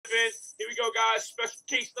go, guys. Special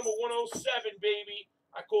case number 107, baby.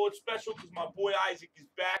 I call it special because my boy Isaac is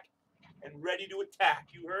back and ready to attack.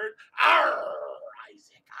 You heard? Arr,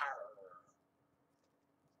 Isaac, arr.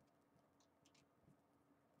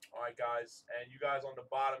 All right, guys. And you guys on the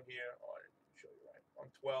bottom here. Oh, I didn't show you right. On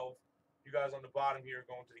 12. You guys on the bottom here are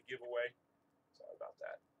going to the giveaway. Sorry about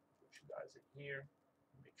that. Put you guys in here.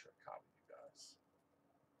 Make sure I copy you guys.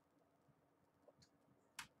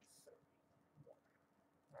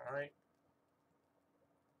 All right.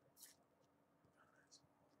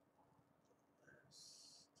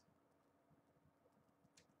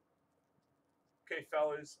 Okay,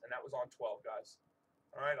 fellas, and that was on 12, guys.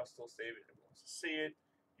 All right, I'll still save it. Everyone wants to see it.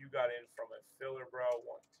 You got in from a filler, bro.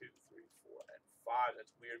 1, 2, 3, 4, and 5.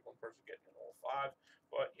 That's weird. One person getting in all 5.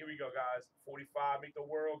 But here we go, guys. 45. Make the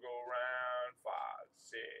world go around. 5,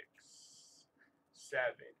 6,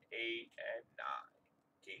 7, 8, and 9.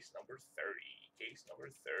 Case number 30. Case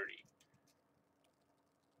number 30.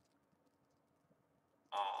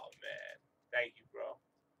 Oh, man. Thank you, bro.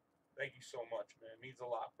 Thank you so much, man. It means a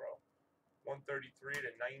lot, bro. 133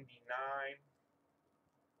 to 99.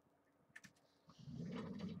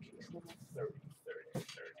 Case number 30, 30,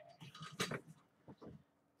 30.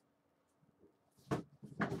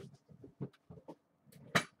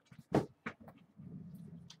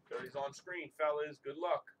 30's on screen, fellas. Good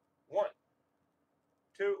luck. 1,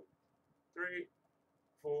 2, 3,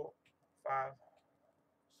 4, 5,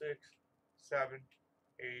 6, 7,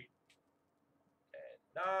 8, and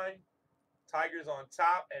 9. Tigers on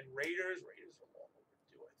top and Raiders. Raiders are long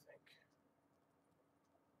overdue, I think.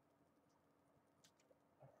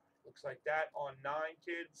 Looks like that on 9,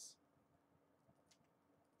 kids.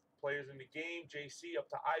 Players in the game. JC up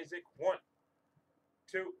to Isaac. 1,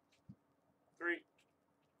 2, 3,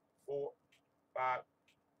 4, 5,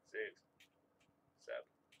 6, 7,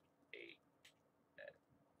 8, and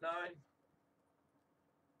 9.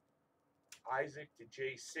 Isaac to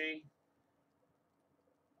JC.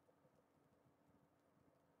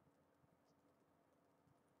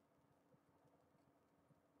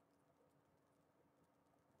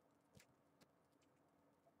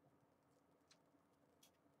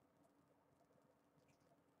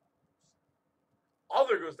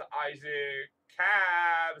 Other goes to Isaac.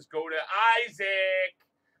 Cavs go to Isaac.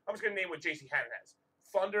 I'm just going to name what JC Hannon has.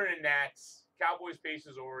 Thunder and Nats. Cowboys,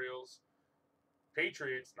 Pacers, Orioles.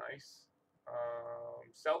 Patriots, nice.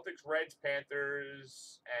 Celtics, Reds,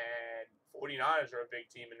 Panthers, and 49ers are a big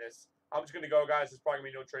team in this. I'm just going to go, guys. There's probably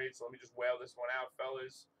going to be no trade, so let me just whale this one out,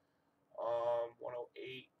 fellas.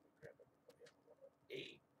 108.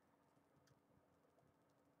 108.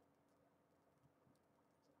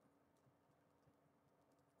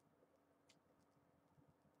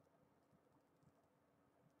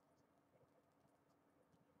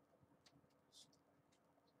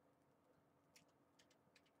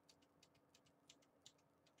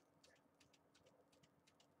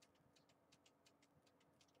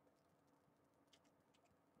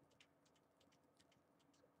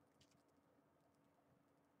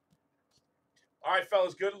 All right,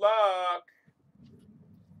 fellas, good luck.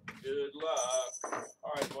 Good luck.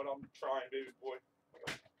 All right, but I'm trying, baby boy.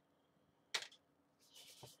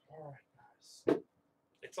 All right, guys.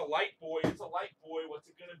 It's a light boy. It's a light boy. What's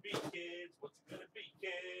it going to be, kids? What's it going to be,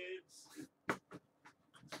 kids?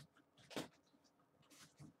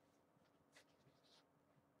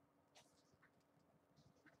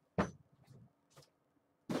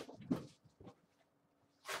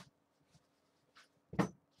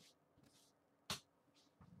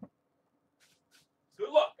 Good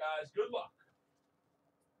luck, guys. Good luck.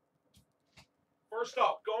 First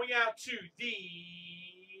up, going out to the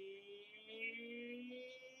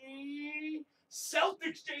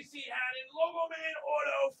Celtics, JC Hannon, Logo Man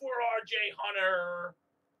Auto for RJ Hunter.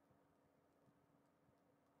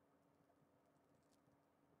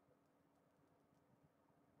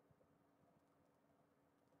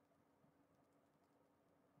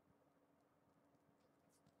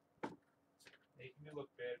 Making me look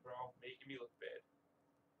bad, bro. Making me look bad.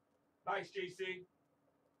 Nice, JC.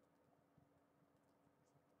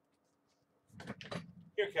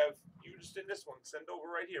 Here, Kev. You just did this one. Send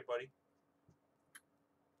over right here, buddy.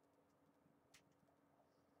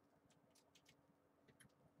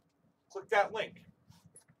 Click that link.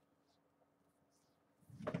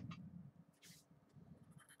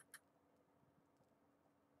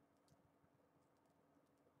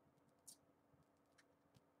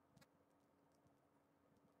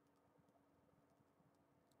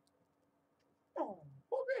 Oh,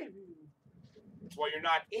 baby. That's why you're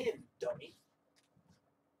not in, dummy.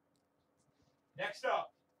 Next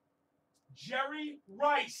up, Jerry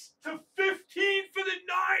Rice to 15 for the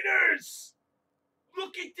Niners.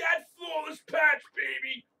 Look at that flawless patch,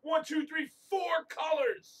 baby. 1, 2, 3, 4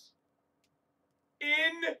 colors.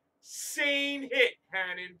 Insane hit,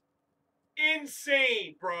 Hannon.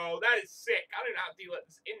 Insane, bro. That is sick. I don't even know how to let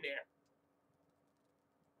this in there.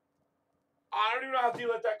 I don't even know how to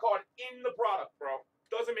let that card in the product, bro.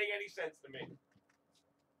 Doesn't make any sense to me.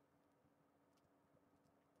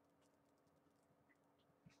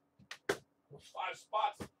 Those 5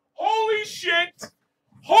 spots. Holy shit!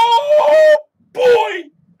 Oh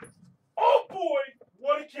boy! Oh boy!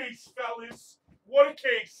 What a case, fellas. What a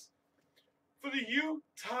case. For the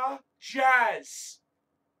Utah Jazz.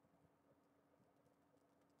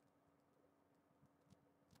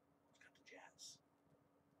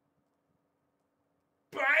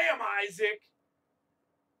 Bam, Isaac.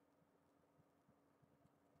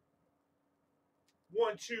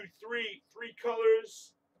 1, 2, 3. 3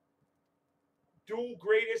 colors. Dual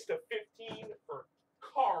greatest of 15 for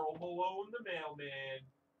Karl Malone, the mailman.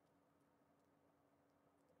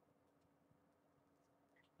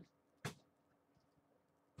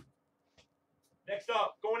 Next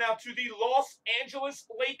up, going out to the Los Angeles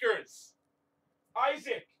Lakers.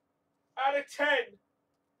 Isaac, out of 10.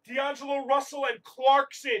 D'Angelo Russell and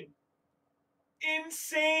Clarkson.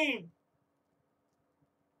 Insane.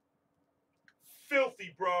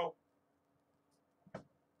 Filthy, bro.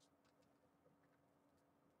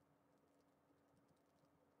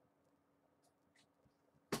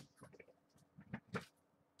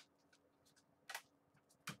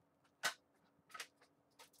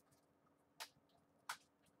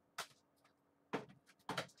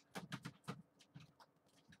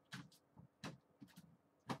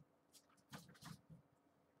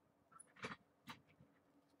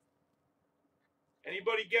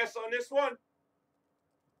 Anybody guess on this one?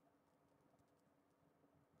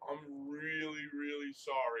 I'm really, really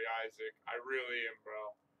sorry, Isaac. I really am, bro.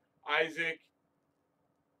 Isaac,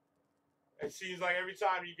 it seems like every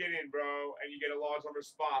time you get in, bro, and you get a large number of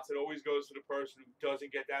spots, it always goes to the person who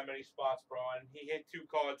doesn't get that many spots, bro. And he hit 2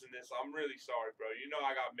 cards in this. I'm really sorry, bro. You know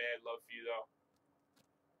I got mad love for you, though.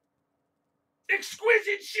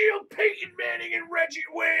 Exquisite Shield, Peyton Manning and Reggie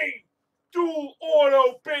Wayne. Dual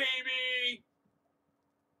auto, baby.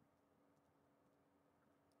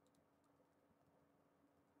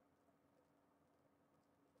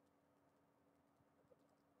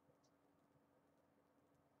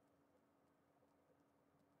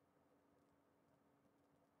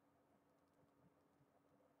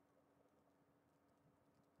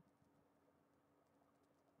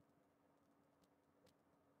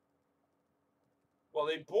 Well,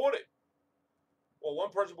 they bought it. Well,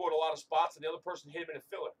 one person bought a lot of spots, and the other person hit him in a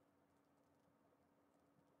filler.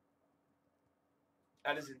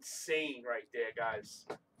 That is insane right there, guys.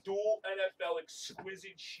 Dual NFL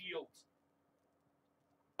Exquisite Shield.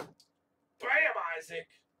 Bam, Isaac.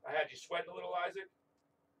 I had you sweating a little, Isaac.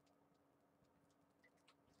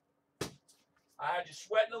 I had you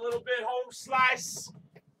sweating a little bit, home slice.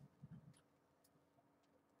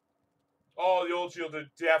 Oh, the old Shields are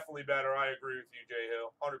definitely better. I agree with you, Jay Hill.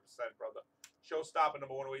 100%, brother. Show stopping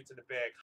number 108's in the bag.